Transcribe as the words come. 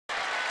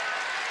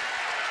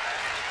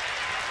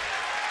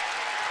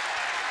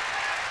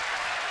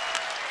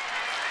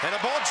And a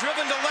ball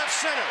driven to left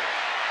center.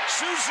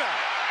 Souza.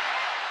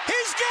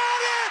 He's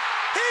got it!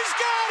 He's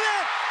got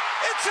it!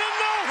 It's a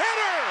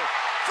no-hitter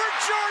for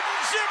Jordan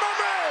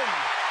Zimmermann!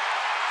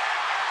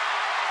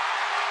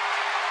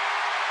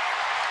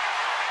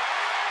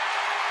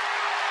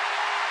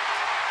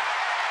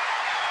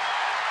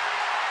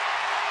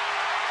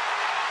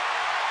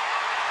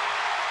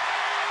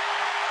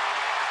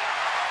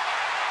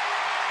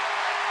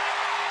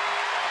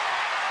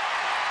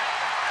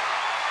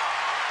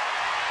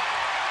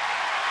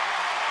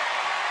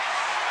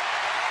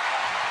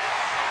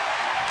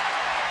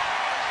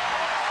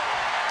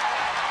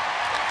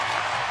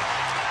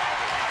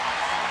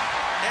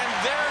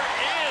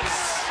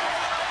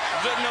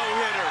 The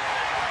no-hitter.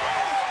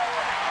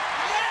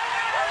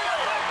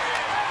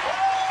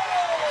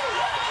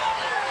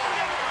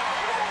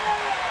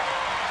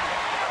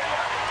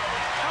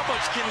 How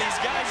much can these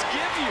guys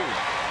give you?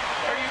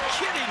 Are you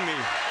kidding me?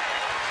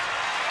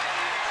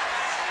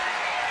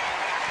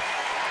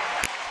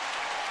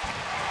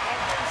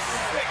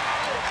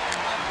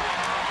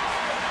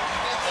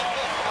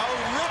 A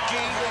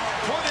rookie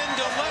put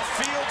into left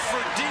field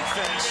for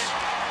defense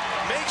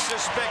makes a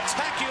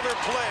spectacular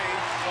play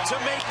to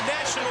make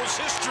Nationals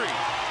history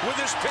with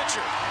his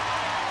pitcher.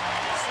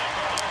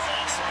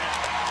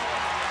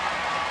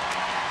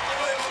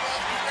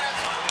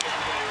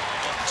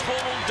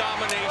 Total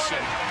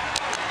domination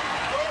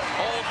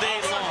all day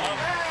long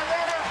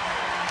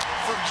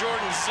for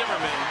Jordan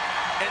Zimmermann,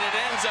 and it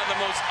ends on the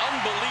most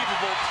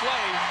unbelievable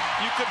play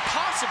you could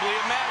possibly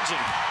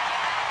imagine.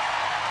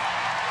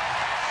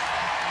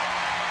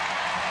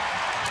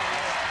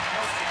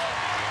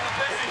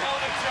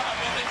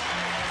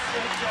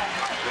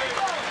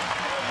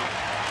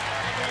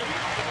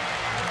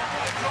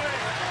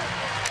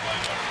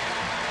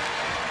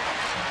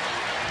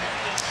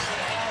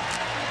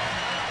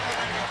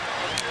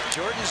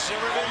 Jordan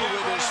Zimmermann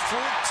with his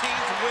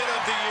 14th win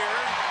of the year.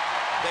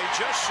 They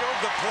just showed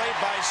the play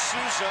by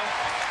Souza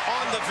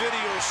on the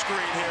video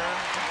screen here.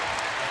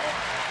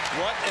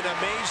 What an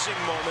amazing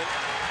moment.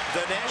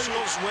 The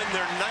Nationals win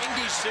their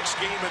 96th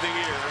game of the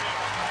year,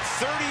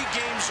 30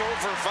 games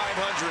over 500,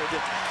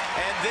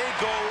 and they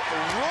go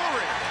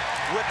roaring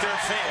with their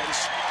fans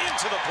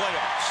into the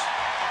playoffs.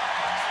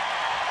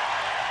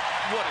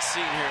 What a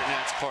scene here at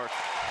Nats Park.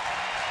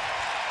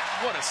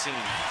 What a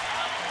scene.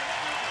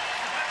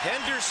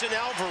 Henderson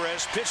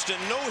Alvarez pitched a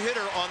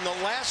no-hitter on the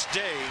last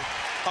day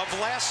of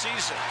last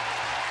season.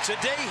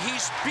 Today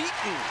he's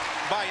beaten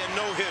by a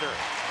no-hitter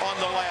on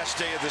the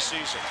last day of the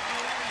season.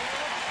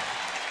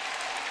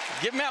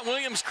 Give Matt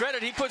Williams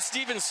credit. He put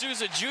Steven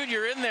Souza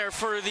Jr. in there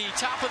for the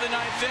top of the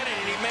ninth inning,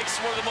 and he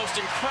makes one of the most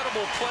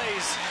incredible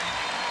plays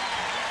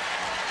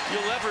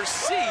you'll ever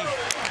see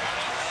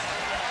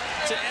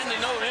to end a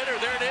no-hitter.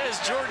 There it is,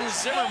 Jordan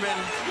Zimmermann,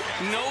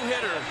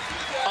 no-hitter.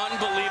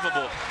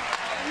 Unbelievable.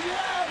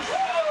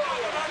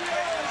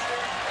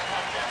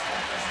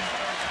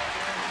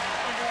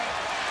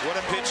 What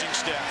a pitching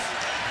staff.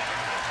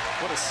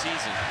 What a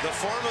season. The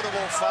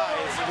formidable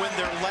five win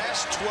their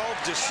last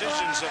 12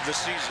 decisions of the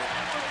season.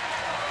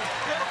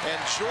 And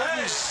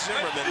Jordan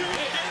Zimmermann,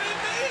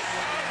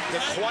 the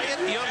quiet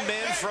young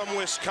man from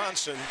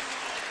Wisconsin,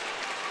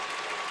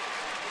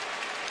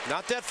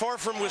 not that far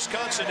from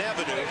Wisconsin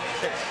Avenue,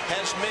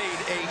 has made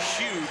a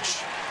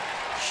huge,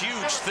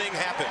 huge thing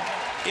happen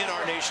in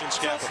our nation's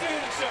capital.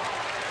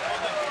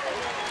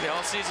 Yeah,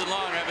 all season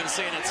long I've been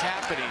saying it's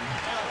happening.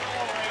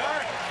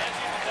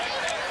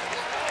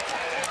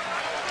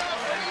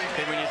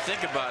 And when you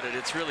think about it,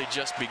 it's really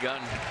just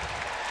begun.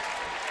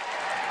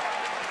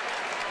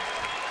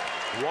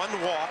 One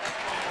walk,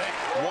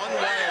 one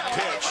wild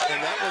pitch, and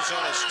that was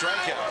on a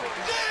strikeout.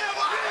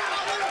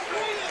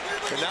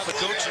 And now the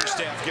coaching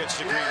staff gets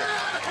to greet him.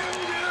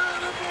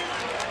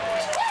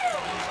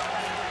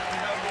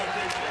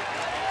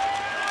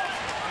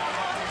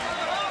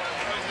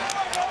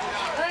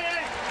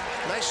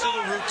 Nice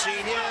little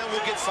routine. Yeah,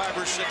 we'll get 5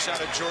 or 6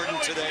 out of Jordan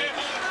today.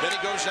 Then he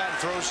goes out and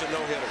throws a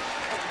no-hitter.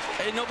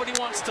 Hey, nobody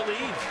wants to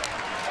leave.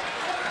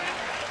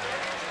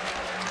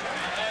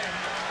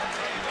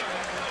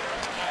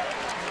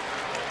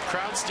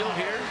 Crowd still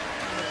here,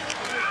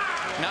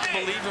 not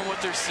believing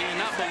what they're seeing,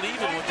 not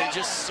believing what they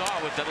just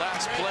saw with the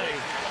last play.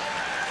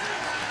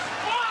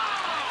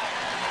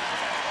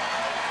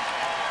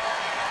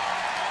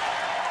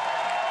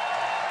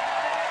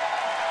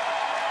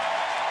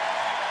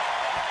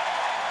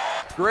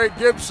 Greg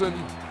Gibson,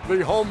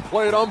 the home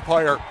plate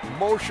umpire,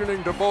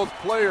 motioning to both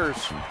players.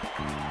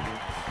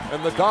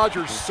 And the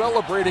Dodgers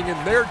celebrating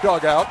in their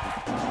dugout.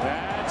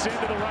 That's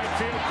into the right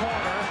field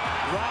corner.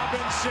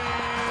 Robinson,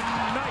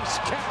 nice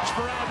catch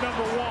for out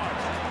number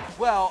 1.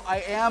 Well,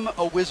 I am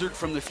a wizard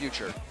from the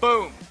future.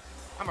 Boom.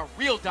 I'm a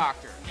real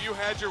doctor. If you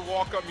had your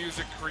walk-up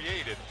music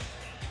created,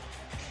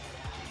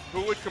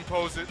 who would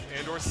compose it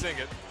and or sing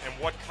it, and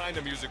what kind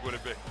of music would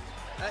it be?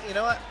 You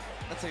know what?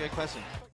 That's a good question.